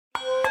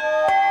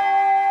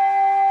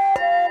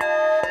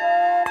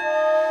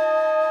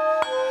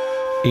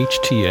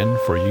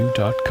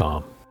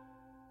HTN4U.com.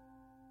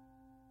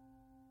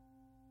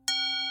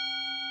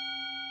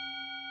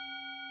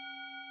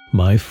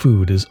 My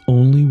food is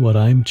only what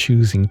I'm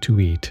choosing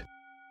to eat.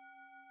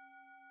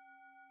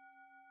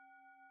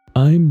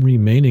 I'm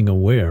remaining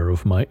aware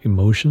of my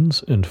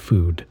emotions and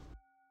food.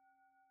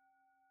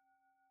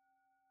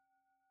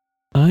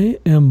 I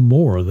am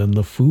more than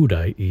the food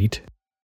I eat.